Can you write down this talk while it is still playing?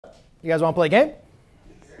You guys want to play a game?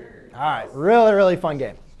 Sure. All right, really, really fun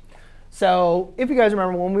game. So if you guys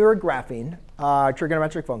remember when we were graphing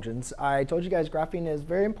trigonometric functions, I told you guys graphing is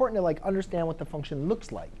very important to understand what the function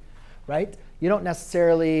looks like, right? You don't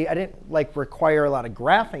necessarily, I didn't require a lot of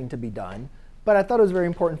graphing to be done, but I thought it was very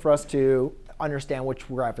important for us to understand which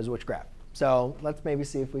graph is which graph. So let's maybe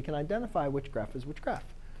see if we can identify which graph is which graph.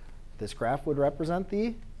 This graph would represent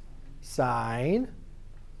the sine,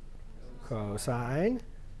 cosine,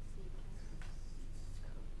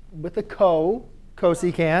 with the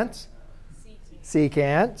cosecant,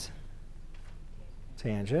 secant,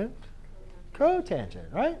 tangent,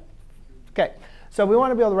 cotangent, right? OK, so we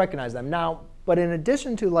want to be able to recognize them. Now, but in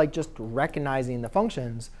addition to just recognizing the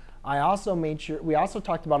functions, we also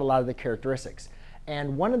talked about a lot of the characteristics.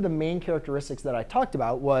 And one of the main characteristics that I talked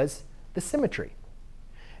about was the symmetry.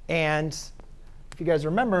 And if you guys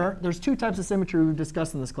remember, there's two types of symmetry we've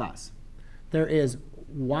discussed in this class. There is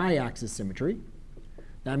y-axis symmetry.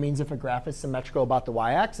 That means if a graph is symmetrical about the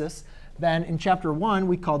y-axis, then in chapter 1,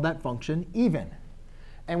 we called that function even.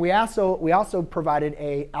 And we also provided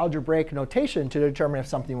an algebraic notation to determine if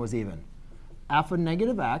something was even. F of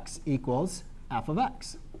negative x equals f of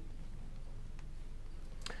x.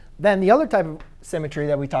 Then the other type of symmetry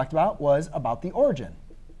that we talked about was about the origin,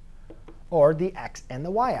 or the x and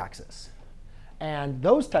the y-axis. And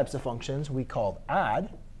those types of functions we called odd.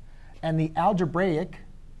 And the algebraic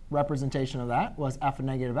representation of that was f of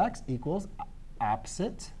negative x equals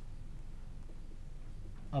opposite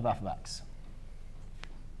of f of x.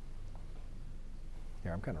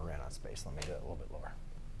 Here, I'm kind of ran out of space. Let me get it a little bit lower.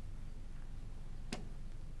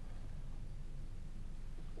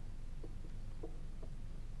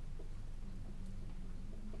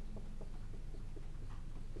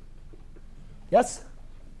 Yes?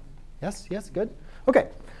 Yes, yes, good. OK,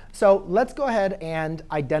 so let's go ahead and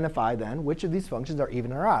identify then which of these functions are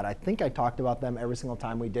even or odd. I think I talked about them every single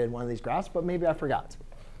time we did one of these graphs, but maybe I forgot.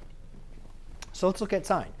 So let's look at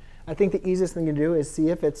sine. I think the easiest thing to do is see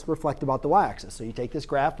if it's reflected about the y-axis. So you take this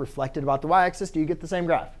graph, reflected about the y-axis. Do you get the same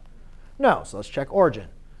graph? No. So let's check origin.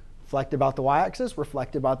 Reflected about the y-axis,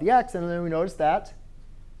 reflected about the x. And then we notice that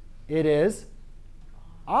it is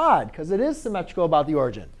odd, because it is symmetrical about the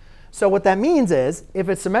origin. So what that means is, if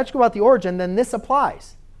it's symmetrical about the origin, then this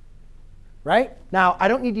applies. Right? Now, I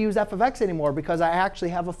don't need to use f of x anymore, because I actually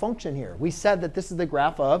have a function here. We said that this is the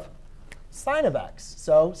graph of sine of x.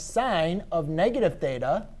 So sine of negative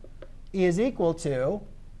theta is equal to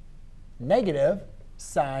negative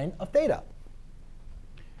sine of theta.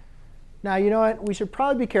 Now, you know what? We should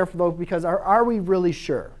probably be careful, though, because are we really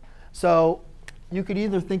sure? So you could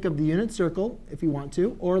either think of the unit circle, if you want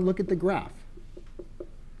to, or look at the graph.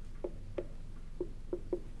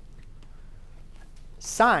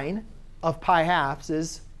 Sine of pi halves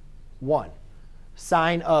is 1.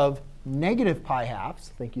 Sine of negative pi halves,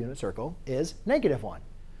 think unit circle, is negative 1.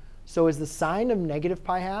 So is the sine of negative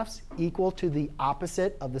pi halves equal to the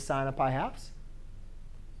opposite of the sine of pi halves?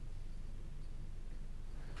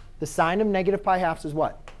 The sine of negative pi halves is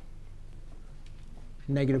what?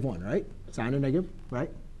 Negative 1, right? Sine of negative, right?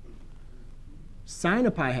 Sine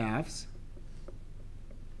of pi halves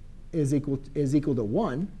is equal to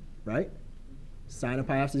 1, right? Sine of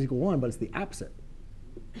pi halves is equal to 1, but it's the opposite.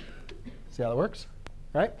 See how that works?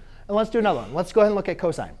 Right? And let's do another one. Let's go ahead and look at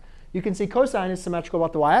cosine. You can see cosine is symmetrical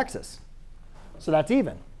about the y-axis. So that's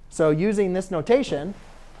even. So using this notation,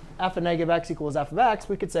 f of negative x equals f of x,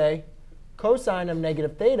 we could say cosine of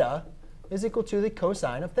negative theta is equal to the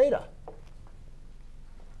cosine of theta.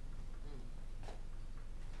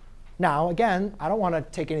 Now, again, I don't want to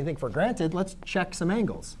take anything for granted. Let's check some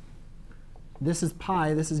angles. This is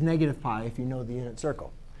pi. This is negative pi, if you know the unit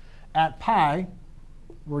circle. At pi,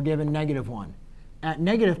 we're given negative 1. At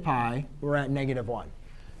negative pi, we're at negative 1.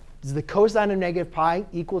 Is the cosine of negative pi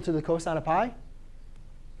equal to the cosine of pi?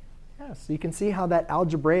 Yes. So you can see how that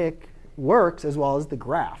algebraic works, as well as the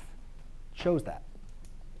graph shows that.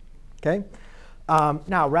 OK?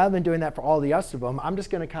 Now, rather than doing that for all the rest of them, I'm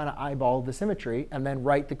just going to kind of eyeball the symmetry and then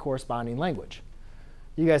write the corresponding language.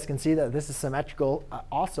 You guys can see that this is symmetrical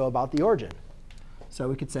also about the origin. So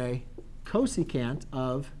we could say cosecant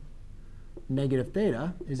of negative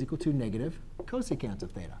theta is equal to negative cosecant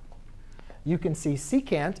of theta. You can see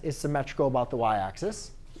secant is symmetrical about the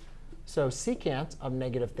y-axis. So secant of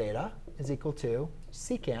negative theta is equal to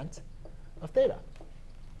secant of theta.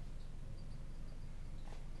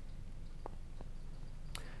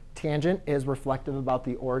 Tangent is reflective about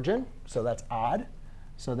the origin, so that's odd.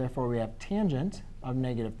 So therefore, we have tangent of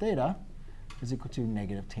negative theta is equal to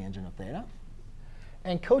negative tangent of theta.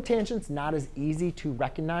 And cotangent's not as easy to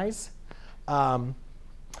recognize.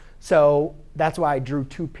 So that's why I drew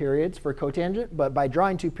 2 periods for cotangent. But by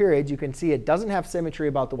drawing 2 periods, you can see it doesn't have symmetry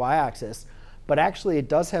about the y-axis. But actually, it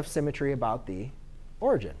does have symmetry about the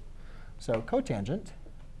origin. So cotangent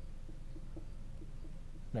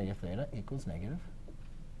negative theta equals negative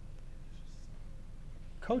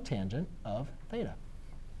cotangent of theta.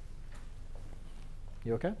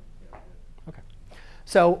 You OK? OK.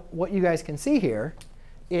 So what you guys can see here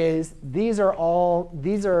is these are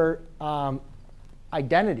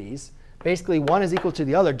identities. Basically, one is equal to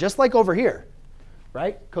the other, just like over here,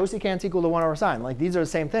 right? Cosecant's equal to 1 over sine. Like these are the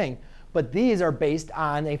same thing. But these are based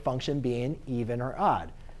on a function being even or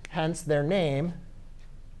odd. Hence their name,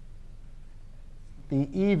 the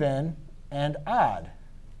even and odd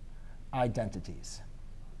identities.